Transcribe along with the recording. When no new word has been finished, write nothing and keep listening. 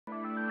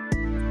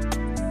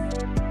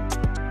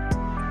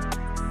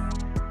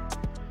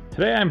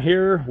Today I'm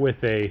here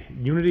with a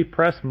Unity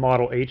press,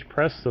 Model H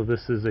press. So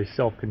this is a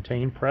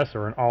self-contained press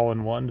or an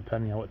all-in-one,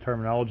 depending on what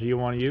terminology you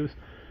want to use.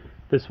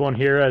 This one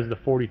here has the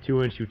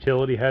 42-inch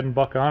utility head and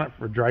buck on it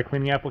for dry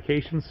cleaning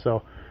applications.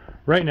 So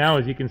right now,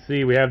 as you can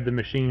see, we have the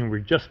machine.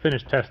 We just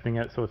finished testing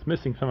it, so it's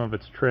missing some of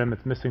its trim.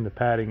 It's missing the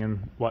padding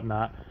and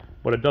whatnot,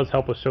 but it does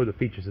help us show the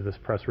features of this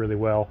press really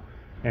well.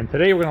 And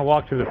today we're going to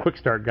walk through the quick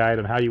start guide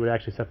on how you would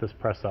actually set this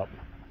press up.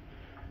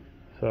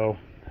 So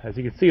as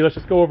you can see, let's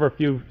just go over a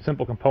few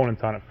simple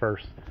components on it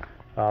first.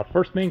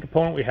 First main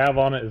component we have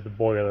on it is the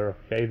boiler.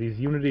 Okay, these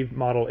Unity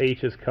Model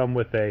H's come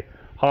with a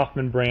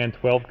Hoffman brand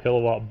 12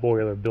 kilowatt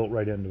boiler built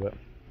right into it.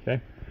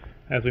 Okay,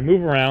 as we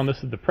move around,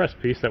 this is the press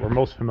piece that we're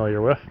most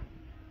familiar with.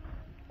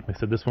 Like I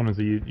said, this one is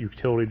a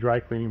utility dry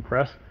cleaning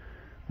press.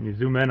 When you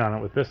zoom in on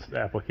it with this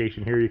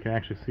application here, you can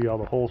actually see all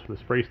the holes for the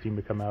spray steam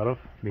to come out of.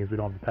 It means we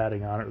don't have the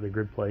padding on it or the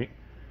grid plate.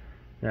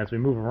 And as we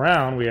move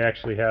around, we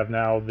actually have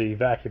now the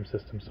vacuum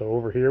system. So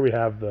over here we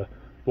have the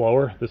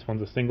blower. This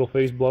one's a single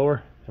phase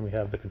blower, and we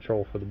have the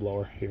control for the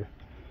blower here.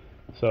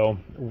 So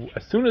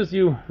as soon as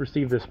you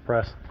receive this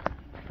press,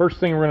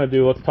 first thing we're going to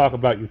do, let's talk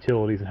about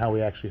utilities and how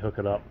we actually hook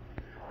it up.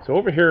 So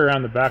over here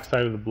around the back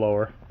side of the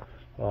blower,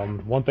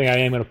 one thing I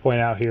am going to point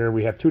out here,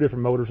 we have two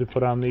different motors we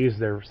put on these.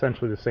 They're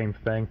essentially the same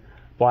thing.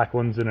 Black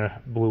one's and a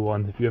blue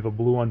one. If you have a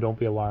blue one, don't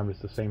be alarmed. It's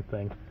the same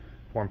thing,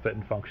 form, fit,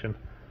 and function.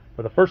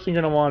 But the first thing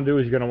you're going to want to do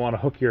is you're going to want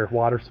to hook your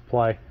water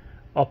supply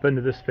up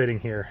into this fitting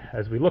here.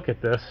 As we look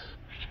at this,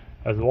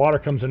 as the water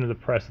comes into the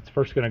press, it's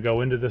first going to go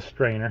into this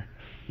strainer.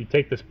 You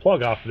take this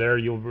plug off there,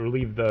 you'll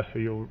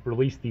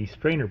release the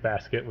strainer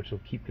basket, which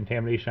will keep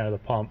contamination out of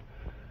the pump.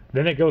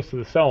 Then it goes to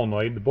the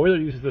solenoid. The boiler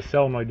uses the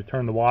solenoid to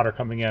turn the water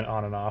coming in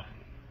on and off.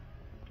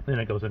 Then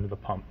it goes into the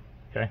pump.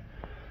 Okay.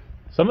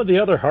 Some of the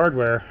other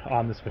hardware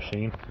on this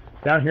machine,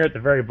 down here at the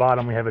very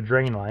bottom we have a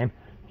drain line.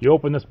 You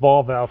open this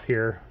ball valve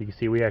here, you can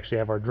see we actually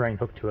have our drain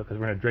hooked to it because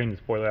we're going to drain this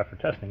boiler after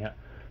testing it.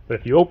 But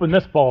if you open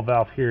this ball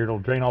valve here, it'll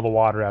drain all the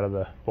water out of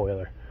the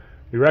boiler.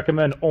 We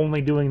recommend only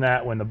doing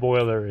that when the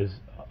boiler is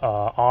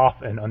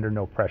off and under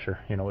no pressure.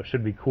 You know, it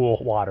should be cool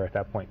water at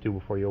that point too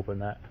before you open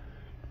that.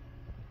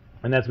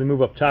 And as we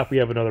move up top, we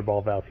have another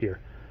ball valve here.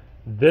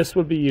 This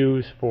would be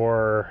used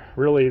for,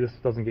 really this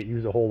doesn't get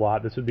used a whole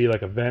lot. This would be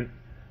like a vent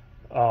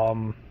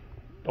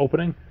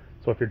opening.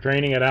 So if you're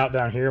draining it out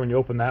down here, when you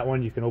open that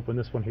one, you can open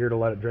this one here to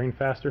let it drain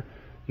faster.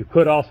 You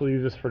could also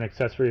use this for an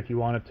accessory if you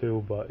wanted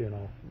to, but you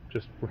know,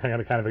 just we're going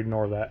to kind of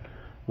ignore that.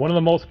 One of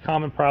the most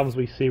common problems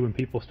we see when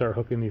people start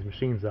hooking these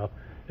machines up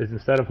is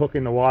instead of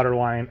hooking the water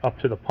line up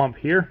to the pump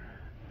here,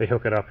 they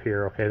hook it up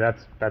here. Okay,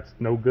 that's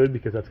no good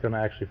because that's going to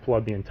actually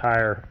flood the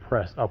entire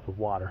press up with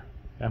water.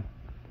 Okay?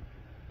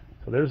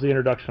 So there's the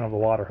introduction of the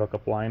water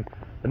hookup line.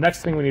 The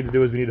next thing we need to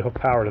do is we need to hook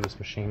power to this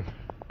machine.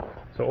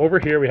 So over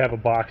here we have a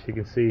box. You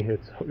can see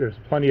there's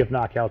plenty of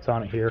knockouts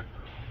on it here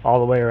all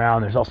the way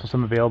around. There's also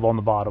some available on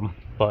the bottom,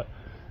 but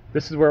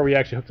this is where we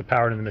actually hook the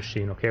power to the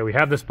machine. Okay, we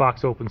have this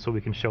box open so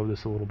we can show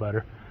this a little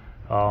better.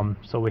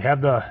 So we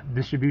have the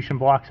distribution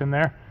blocks in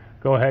there.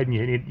 Go ahead and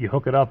you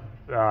hook it up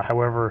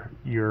however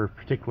your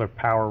particular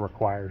power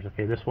requires.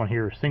 Okay, this one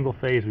here is single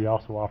phase. We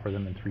also offer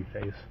them in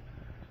 3-phase.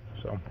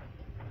 So,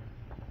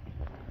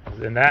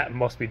 and that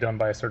must be done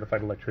by a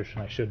certified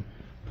electrician. I should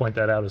point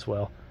that out as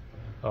well.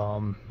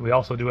 We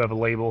also do have a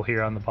label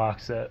here on the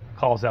box that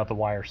calls out the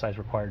wire size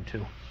required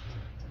too.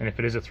 And if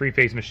it is a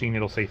 3-phase machine,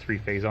 it'll say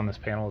 3-phase on this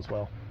panel as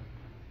well.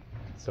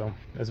 So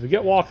as we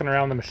get walking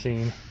around the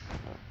machine,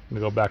 I'm going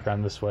to go back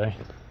around this way.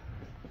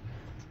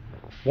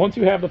 Once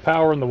you have the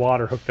power and the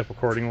water hooked up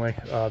accordingly,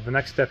 the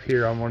next step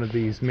here on one of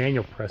these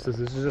manual presses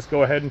is to just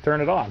go ahead and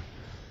turn it on.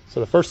 So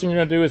the first thing you're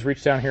going to do is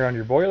reach down here on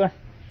your boiler.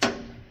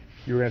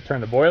 You're going to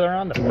turn the boiler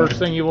on. The first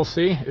thing you will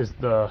see is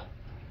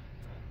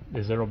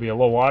there will be a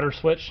low water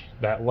switch.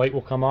 That light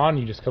will come on.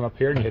 You just come up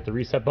here and you hit the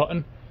reset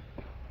button.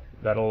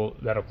 That'll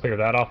clear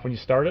that off when you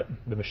start it.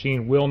 The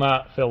machine will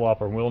not fill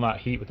up or will not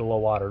heat with the low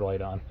water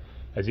light on.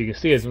 As you can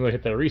see, as we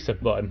hit the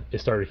reset button,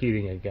 it started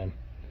heating again.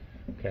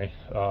 Okay,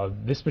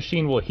 this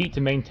machine will heat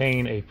to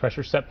maintain a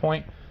pressure set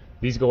point.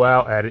 These go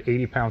out at an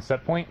 80-pound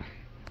set point.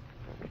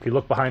 If you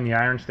look behind the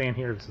iron stand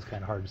here, this is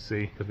kind of hard to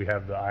see because we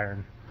have the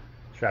iron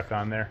strapped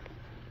on there.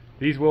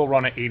 These will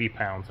run at 80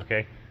 pounds.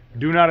 Okay.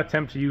 Do not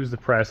attempt to use the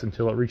press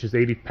until it reaches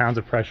 80 pounds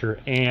of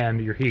pressure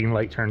and your heating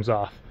light turns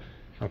off.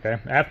 Okay.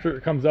 After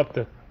it comes up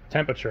to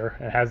temperature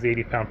and has the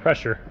 80-pound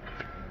pressure,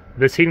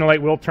 this heating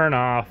light will turn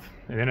off,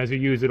 and then as you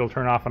use it, it'll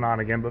turn off and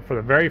on again. But for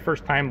the very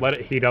first time, let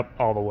it heat up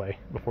all the way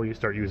before you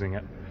start using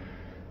it.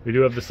 We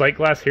do have the sight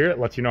glass here. It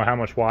lets you know how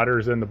much water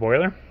is in the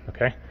boiler.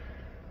 Okay.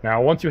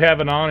 Now, once you have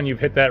it on and you've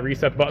hit that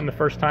reset button the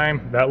first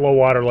time, that low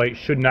water light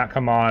should not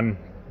come on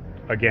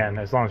again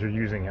as long as you're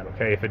using it.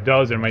 Okay. If it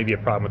does, there might be a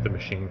problem with the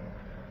machine.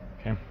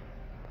 Okay.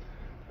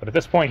 But at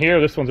this point here,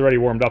 this one's already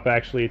warmed up.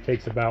 Actually, it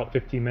takes about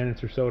 15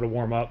 minutes or so to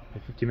warm up,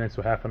 15 minutes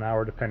to half an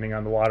hour, depending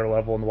on the water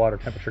level and the water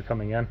temperature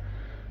coming in.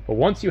 But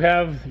once you're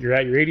at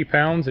your 80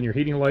 pounds and your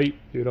heating light,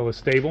 is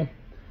stable,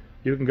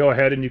 you can go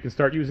ahead and you can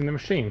start using the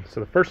machine. So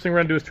the first thing we're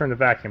going to do is turn the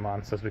vacuum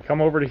on. So as we come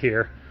over to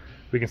here,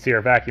 we can see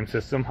our vacuum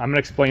system. I'm going to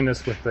explain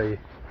this with the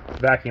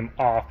vacuum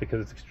off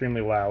because it's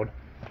extremely loud.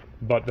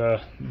 But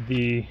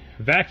the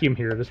vacuum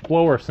here, this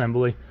blower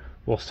assembly,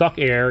 will suck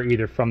air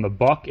either from the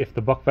buck if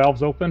the buck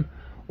valve's open,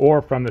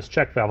 or from this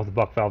check valve if the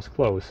buck valve's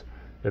closed.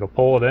 It'll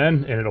pull it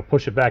in and it'll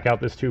push it back out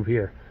this tube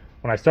here.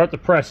 When I start the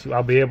press,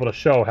 I'll be able to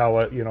show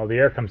how the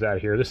air comes out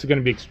of here. This is going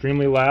to be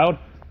extremely loud.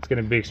 It's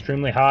going to be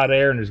extremely hot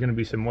air, and there's going to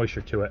be some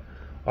moisture to it.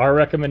 Our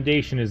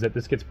recommendation is that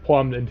this gets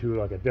plumbed into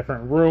like a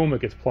different room.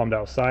 It gets plumbed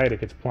outside. It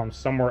gets plumbed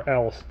somewhere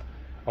else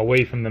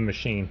away from the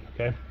machine.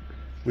 Okay.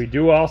 We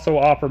do also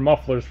offer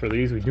mufflers for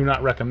these. We do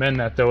not recommend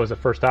that though as a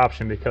first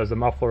option because the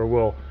muffler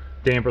will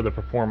damper the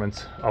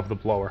performance of the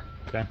blower.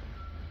 Okay.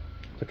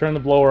 To turn the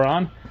blower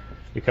on,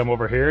 you come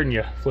over here and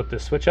you flip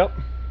this switch up.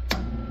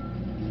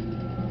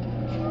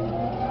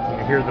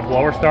 You hear the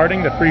blower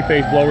starting. The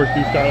three-phase blowers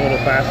do start a little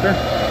faster.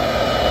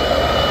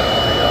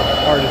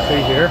 It's hard to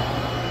see here.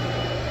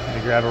 Let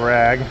me grab a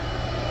rag. You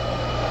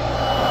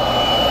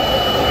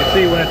can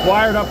see when it's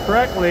wired up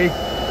correctly,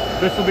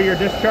 this will be your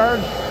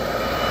discharge,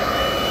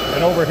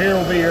 and over here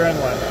will be your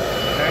inlet.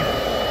 Okay?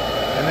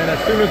 And then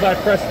as soon as I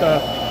press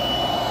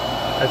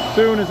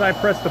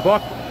the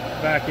buck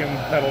vacuum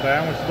pedal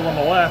down, which is the one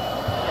on the left,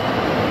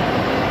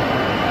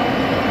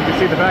 you can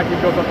see the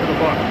vacuum goes up to the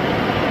buck.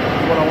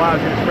 This is what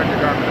allows you to spread your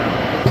garment out.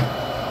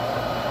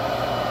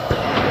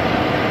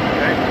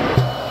 Okay?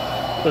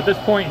 So at this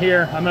point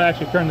here, I'm going to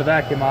actually turn the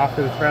vacuum off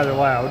because it's rather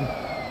loud.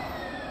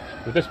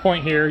 At this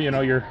point here,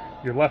 your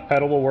left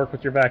pedal will work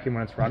with your vacuum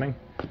when it's running.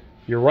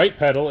 Your right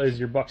pedal is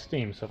your buck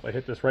steam. So if I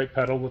hit this right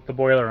pedal with the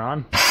boiler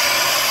on,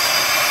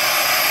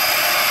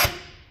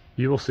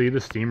 you will see the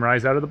steam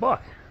rise out of the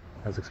buck,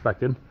 as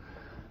expected.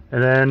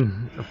 And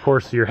then, of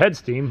course, your head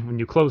steam, when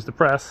you close the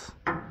press,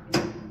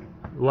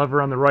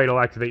 lever on the right will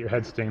activate your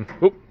head steam.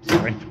 Oops,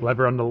 sorry.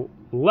 Lever on the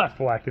left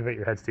will activate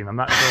your head steam. I'm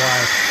not sure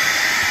why.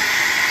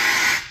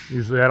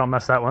 Usually I don't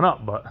mess that one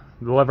up, but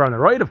the lever on the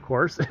right, of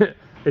course,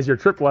 is your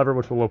trip lever,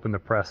 which will open the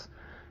press.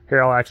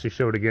 Here, I'll actually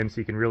show it again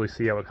so you can really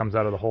see how it comes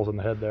out of the holes in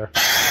the head there.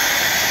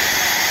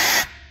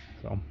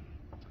 So,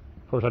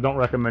 of course, I don't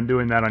recommend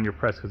doing that on your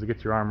press because it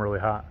gets your arm really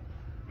hot.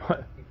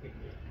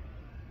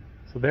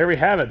 So there we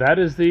have it. That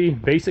is the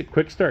basic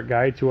quick start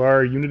guide to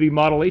our Unity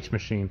Model H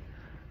machine.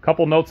 A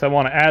couple notes I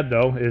want to add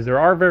though is there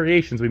are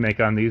variations we make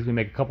on these. We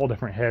make a couple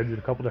different heads and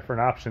a couple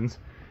different options.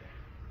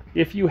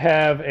 If you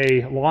have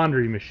a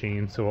laundry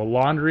machine, so a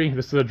laundry,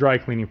 this is a dry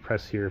cleaning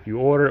press here. If you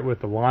order it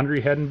with the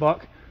laundry head and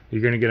buck,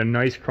 you're going to get a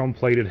nice chrome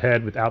plated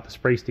head without the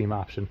spray steam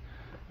option.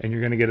 And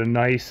you're going to get a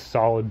nice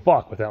solid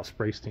buck without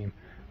spray steam.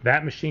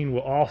 That machine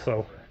will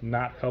also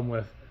not come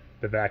with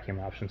the vacuum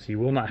option. So you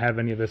will not have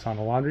any of this on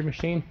a laundry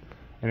machine.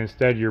 And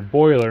instead your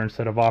boiler,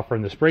 instead of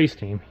offering the spray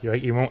steam,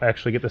 you won't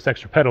actually get this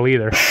extra pedal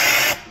either.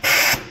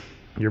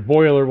 Your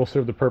boiler will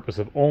serve the purpose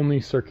of only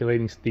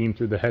circulating steam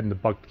through the head and the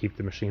buck to keep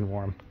the machine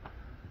warm.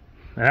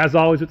 And as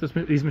always with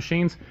these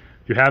machines,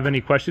 if you have any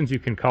questions, you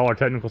can call our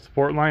technical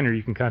support line or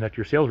you can contact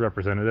your sales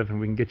representative and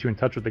we can get you in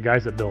touch with the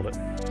guys that build it.